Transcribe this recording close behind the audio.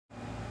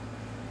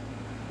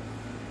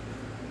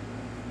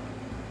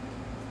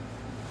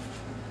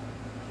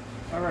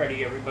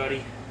Alrighty,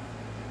 everybody.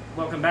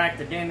 Welcome back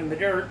to Dan in the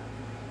Dirt.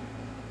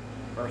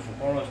 First and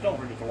foremost, don't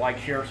forget to like,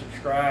 share,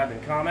 subscribe,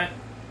 and comment.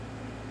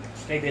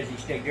 Stay busy,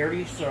 stay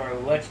dirty. So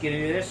let's get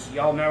into this.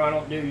 Y'all know I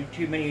don't do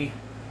too many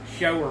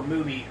show or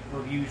movie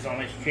reviews on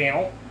this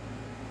channel.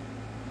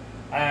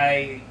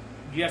 I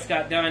just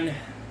got done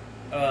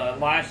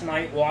last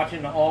night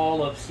watching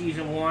all of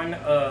season 1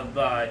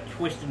 of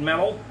Twisted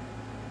Metal.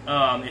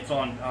 It's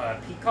on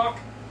Peacock.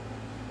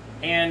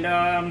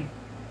 And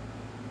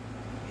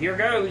here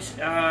goes.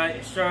 I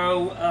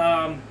thought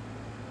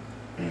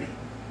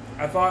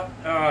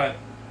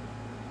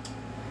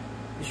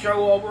the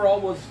show overall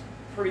was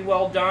pretty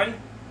well done.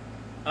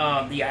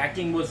 The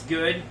acting was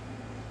good.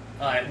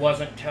 It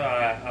wasn't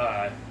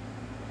a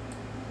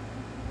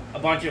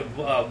bunch of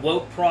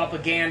woke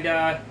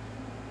propaganda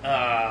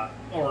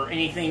or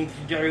anything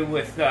to do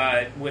with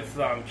trying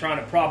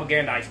to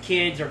propagandize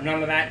kids or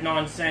none of that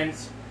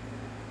nonsense.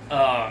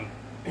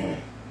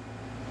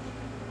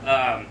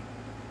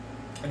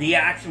 The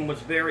action was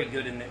very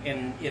good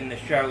in the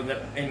show,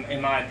 in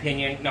my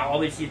opinion. Now,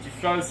 obviously, it's a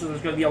show, so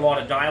there's going to be a lot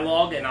of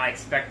dialogue, and I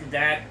expected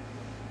that.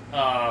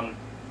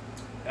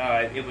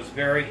 It was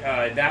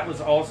that was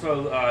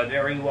also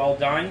very well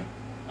done.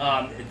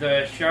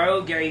 The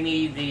show gave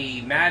me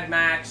the Mad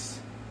Max,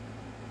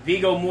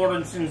 Viggo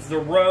Mortensen's The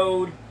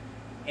Road,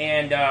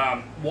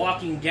 and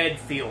Walking Dead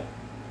feel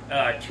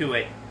to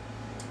it.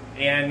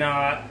 And,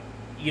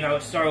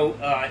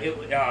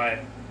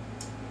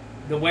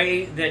 the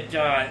way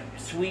that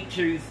Sweet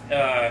Tooth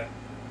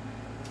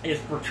is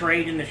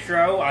portrayed in the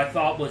show, I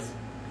thought was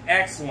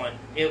excellent.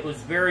 It was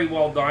very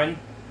well done.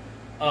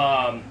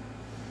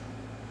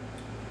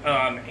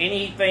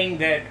 Anything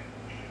that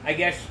I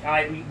guess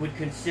I would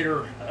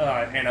consider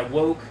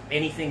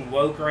anything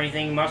woke or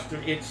anything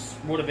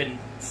would have been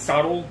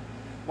subtle.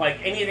 Like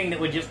anything that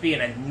would just be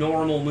in a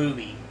normal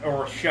movie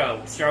or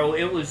show. So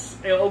it was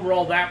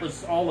overall that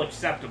was all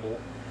acceptable.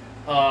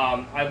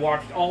 I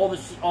watched all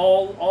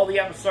the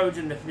episodes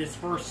in this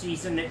first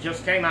season that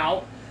just came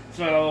out.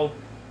 So,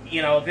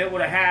 if it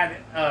would have had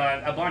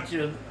a bunch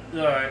of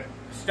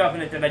stuff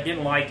in it that I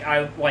didn't like,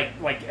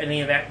 like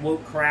any of that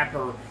woke crap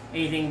or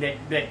anything that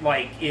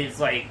is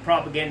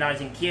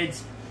propagandizing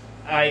kids,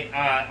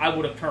 I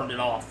would have turned it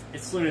off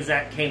as soon as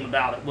that came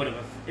about. It would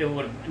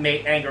have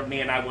angered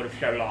me, and I would have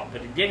shut it off.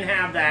 But it didn't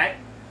have that.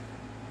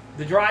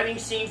 The driving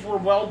scenes were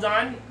well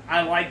done.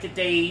 I liked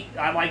the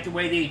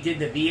way they did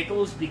the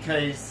vehicles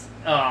because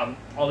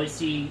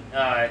obviously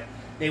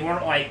they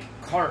weren't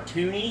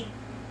cartoony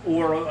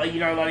or you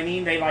know what I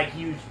mean. They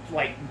used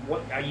what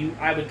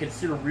I would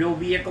consider real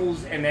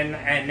vehicles, and then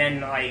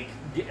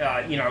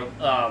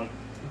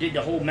did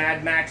the whole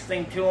Mad Max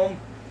thing to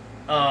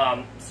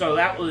them. So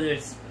that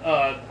was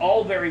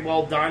all very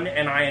well done,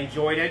 and I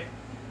enjoyed it.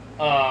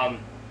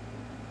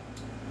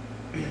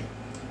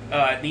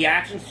 The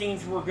action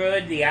scenes were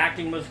good. The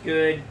acting was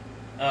good,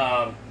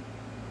 and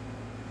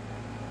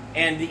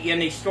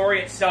the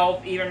story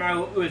itself, even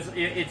though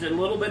it's a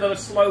little bit of a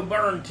slow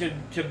burn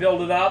to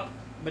build it up,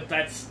 but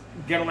that's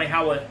generally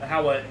how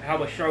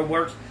a show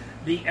works.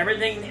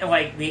 Everything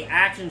the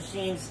action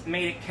scenes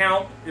made it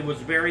count. It was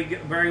very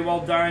good, very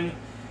well done,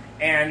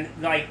 and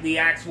the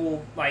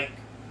actual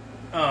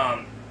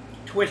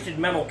Twisted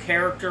Metal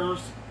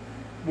characters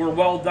were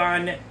well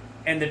done.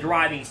 And the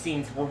driving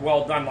scenes were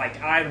well done.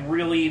 I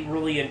really,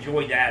 really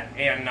enjoyed that,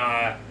 and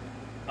I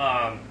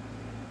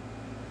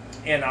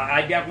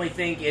definitely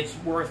think it's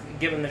worth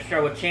giving the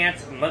show a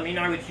chance. And let me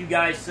know what you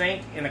guys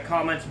think in the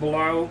comments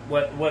below.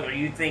 Whether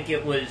you think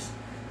it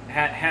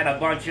had a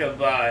bunch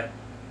of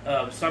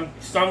some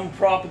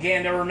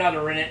propaganda or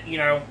another in it.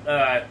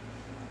 I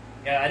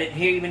didn't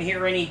even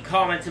hear any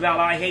comments about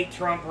I hate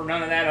Trump or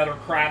none of that other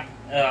crap.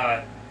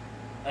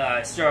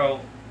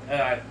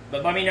 But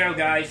let me know,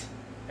 guys.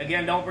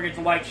 Again, don't forget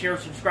to like, share,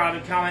 subscribe,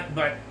 and comment.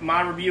 But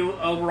my review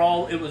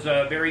overall, it was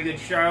a very good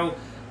show.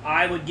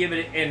 I would give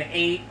it an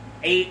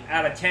 8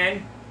 out of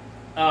 10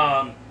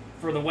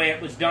 for the way it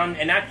was done.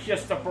 And that's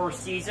just the first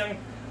season.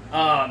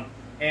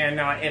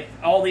 If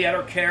all the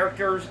other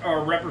characters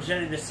are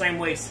represented the same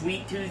way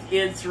Sweet Tooth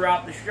is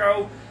throughout the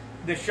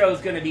show's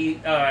going to be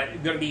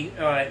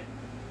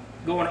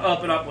going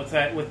up and up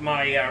with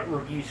my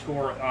review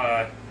score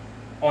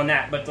on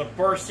that. But the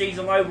first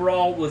season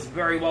overall was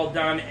very well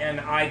done, and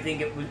I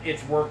think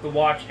it's worth the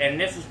watch. And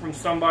this is from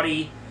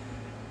somebody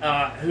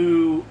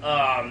who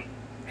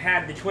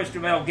had the Twisted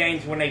Metal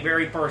games when they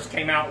very first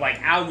came out,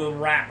 out of the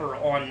wrapper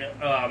on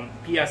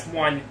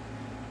PS1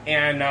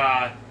 and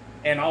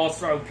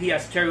also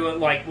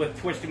PS2, with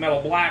Twisted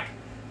Metal Black.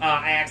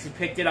 I actually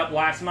picked it up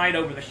last night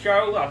over the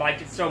show. I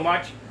liked it so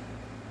much.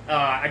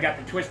 I got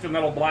the Twisted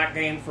Metal Black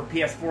game for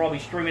PS4. I'll be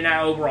streaming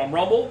that over on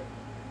Rumble.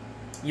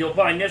 You'll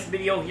find this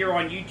video here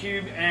on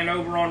YouTube and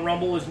over on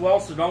Rumble as well,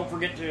 so don't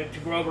forget to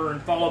go over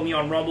and follow me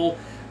on Rumble,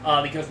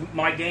 because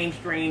my game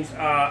streams,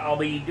 I'll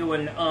be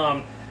doing,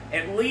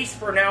 at least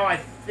for now, I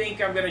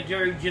think I'm going to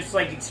do just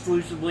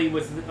exclusively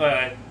with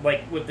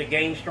the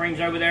game streams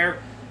over there,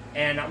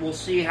 and we'll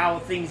see how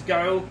things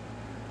go.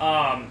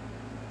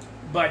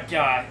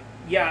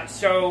 Yeah,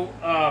 so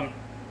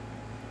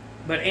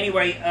But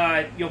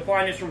anyway, you'll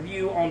find this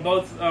review on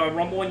both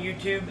Rumble and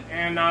YouTube,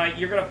 and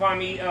you're going to find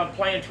me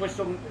playing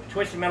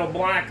Twisted Metal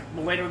Black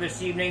later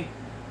this evening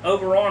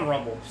over on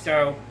Rumble.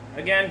 So,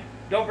 again,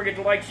 don't forget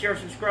to like, share,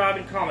 subscribe,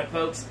 and comment,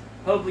 folks.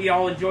 Hopefully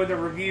y'all enjoyed the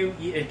review.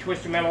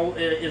 Twisted Metal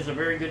is a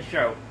very good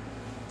show.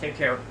 Take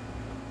care.